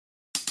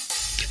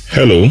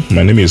Hello,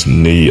 my name is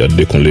Nei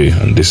Adekunle,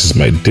 and this is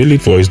my daily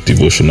voice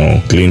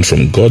devotional gleaned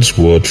from God's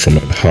word from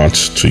my heart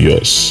to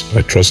yours.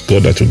 I trust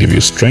God that will give you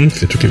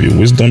strength, it will give you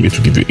wisdom, it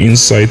will give you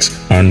insight,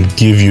 and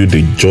give you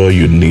the joy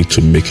you need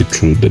to make it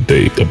through the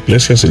day. God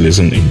bless you as you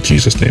listen in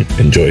Jesus' name.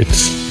 Enjoy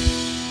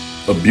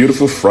it. A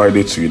beautiful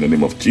Friday to you in the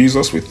name of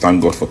Jesus. We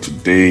thank God for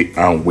today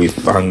and we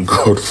thank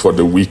God for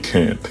the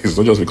weekend. It's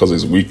not just because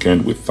it's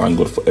weekend, we thank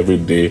God for every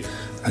day.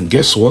 And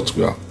guess what?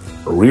 We are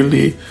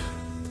really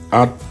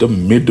at the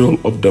middle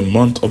of the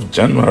month of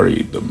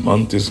January. The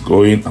month is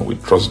going and we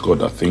trust God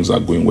that things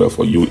are going well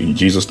for you in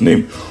Jesus'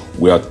 name.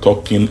 We are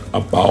talking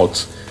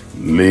about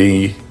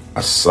lay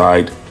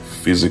aside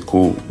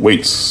physical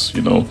weights.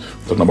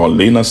 Talking about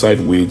laying aside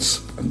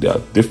weights, and there are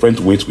different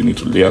weights we need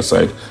to lay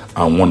aside,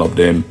 and one of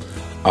them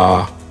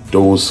are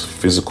those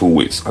physical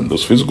weights. And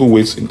those physical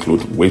weights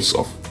include weights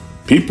of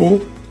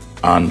people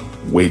and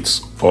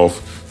weights of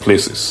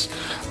places.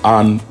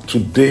 And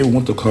today we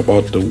want to talk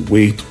about the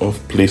weight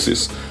of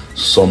places.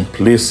 Some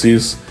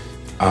places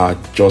are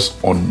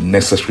just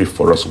unnecessary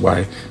for us.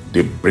 Why?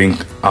 They bring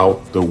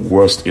out the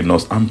worst in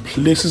us. And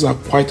places are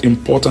quite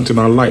important in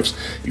our lives.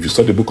 If you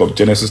study the book of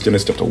Genesis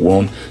chapter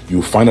 1,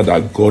 you find out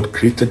that God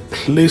created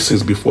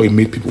places before he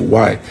made people.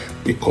 Why?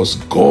 Because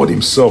God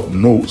himself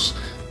knows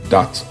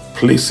that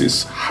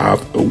places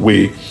have a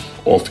way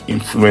of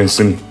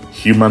influencing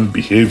human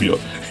behavior.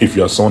 If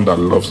you are someone that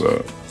loves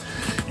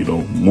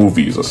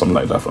movies or something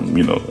like that, and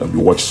you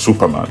watch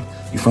Superman,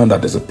 you find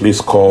that there's a place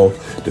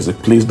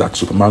that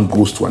Superman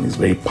goes to and is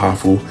very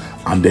powerful,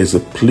 and there's a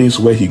place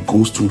where he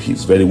goes to,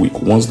 he's very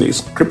weak. Once there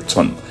is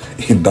Krypton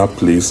in that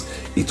place,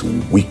 it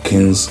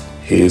weakens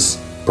his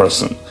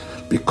person,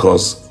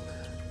 because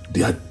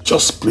they are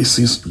just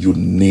places you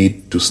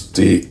need to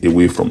stay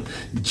away from.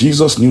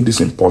 Jesus knew this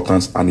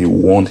importance and he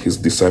warned his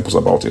disciples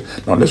about it.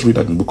 Now let's read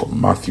that in the book of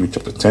Matthew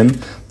chapter 10,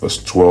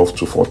 verse 12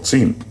 to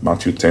 14.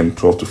 Matthew 10,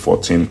 12 to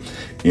 14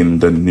 in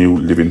the New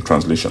Living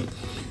Translation.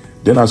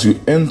 Then as you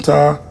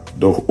enter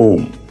the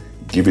home,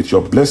 give it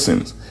your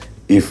blessings.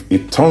 If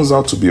it turns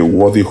out to be a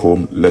worthy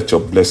home, let your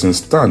blessing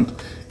stand.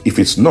 If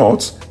it's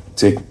not,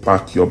 take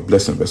back your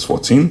blessing. Verse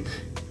 14.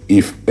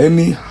 If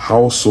any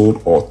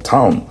household or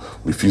town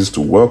refuses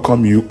to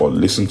welcome you or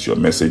listen to your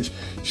message,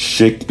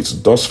 shake its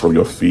dust from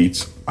your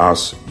feet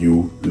as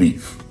you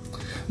leave.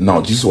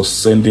 Now, Jesus was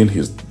sending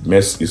his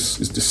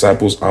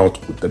disciples out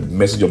with the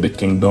message of the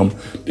kingdom,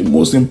 the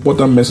most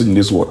important message in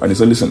this world. And he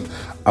said, listen,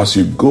 as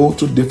you go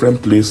to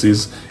different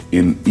places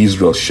in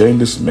Israel sharing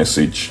this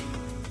message,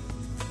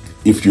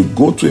 if you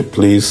go to a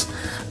place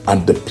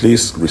and the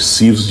place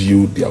receives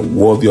you, they are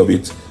worthy of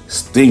it,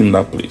 stay in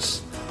that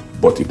place.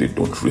 But if they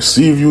don't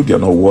receive you, they are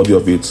not worthy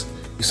of it,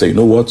 he said, you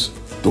know what?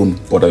 Don't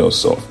bother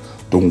yourself.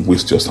 Don't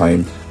waste your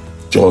time.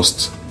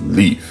 Just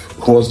leave.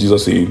 What was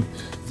Jesus saying?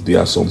 There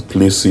are some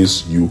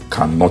places you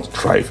cannot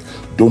thrive.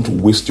 Don't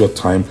waste your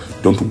time.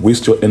 Don't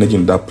waste your energy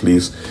in that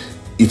place.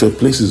 If a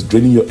place is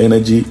draining your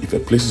energy, if a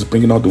place is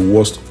bringing out the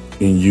worst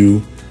in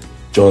you,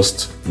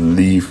 just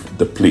leave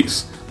the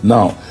place.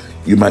 Now,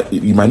 you might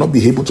not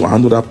be able to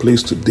handle that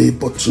place today,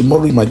 but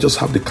tomorrow you might just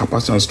have the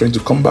capacity and strength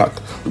to come back.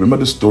 Remember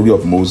the story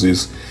of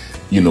Moses?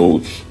 He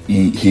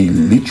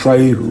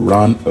literally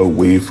ran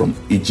away from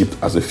Egypt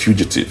as a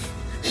fugitive.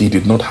 He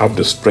did not have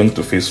the strength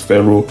to face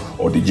Pharaoh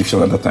or the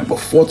Egyptians at that time. But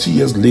 40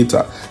 years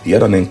later, he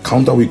had an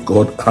encounter with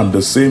God, and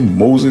the same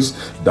Moses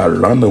that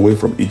ran away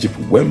from Egypt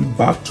went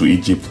back to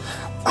Egypt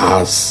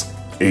as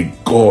a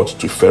god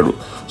to Pharaoh.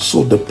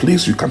 So the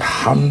place you can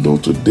handle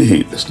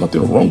today, there's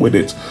nothing wrong with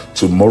it.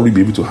 Tomorrow you'll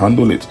be able to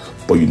handle it,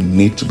 but you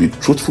need to be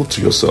truthful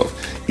to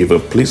yourself. If a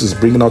place is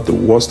bringing out the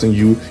worst in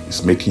you,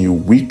 it's making you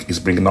weak, it's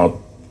bringing out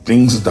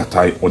things that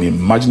are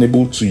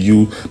unimaginable to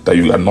you, that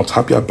you are not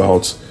happy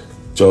about,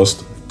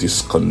 just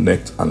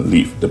disconnect and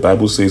leave. The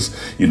Bible says,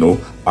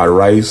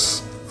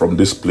 arise from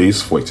this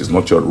place, for it is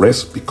not your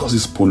rest, because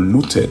it's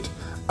polluted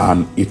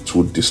and it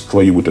will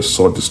destroy you with a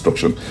sword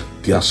destruction.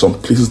 There are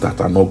some places that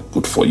are not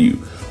good for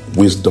you.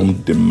 Wisdom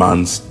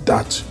demands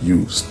that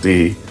you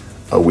stay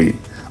away.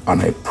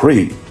 And I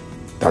pray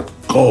that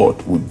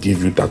God will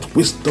give you that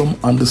wisdom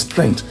and the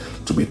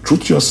strength to be true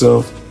to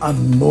yourself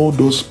and know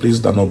those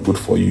places that are not good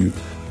for you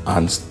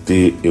and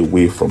stay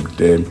away from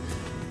them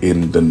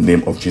in the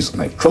name of Jesus.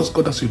 And I trust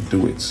God as you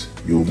do it.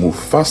 You'll move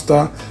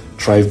faster,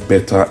 thrive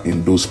better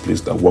in those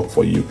places that work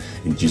for you.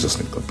 In Jesus'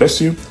 name, God bless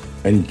you.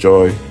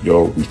 Enjoy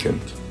your weekend.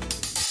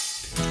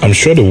 I'm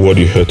sure the word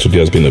you heard today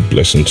has been a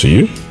blessing to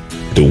you.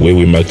 The way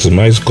we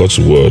maximize God's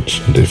word,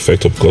 the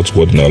effect of God's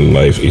word in our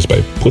life, is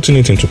by putting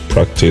it into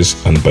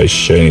practice and by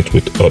sharing it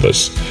with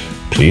others.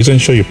 Please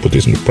ensure you put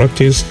this into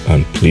practice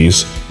and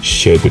please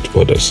share it with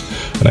others.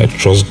 And I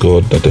trust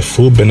God that the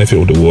full benefit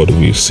of the word will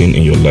be seen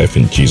in your life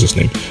in Jesus'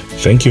 name.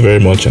 Thank you very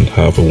much and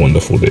have a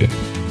wonderful day.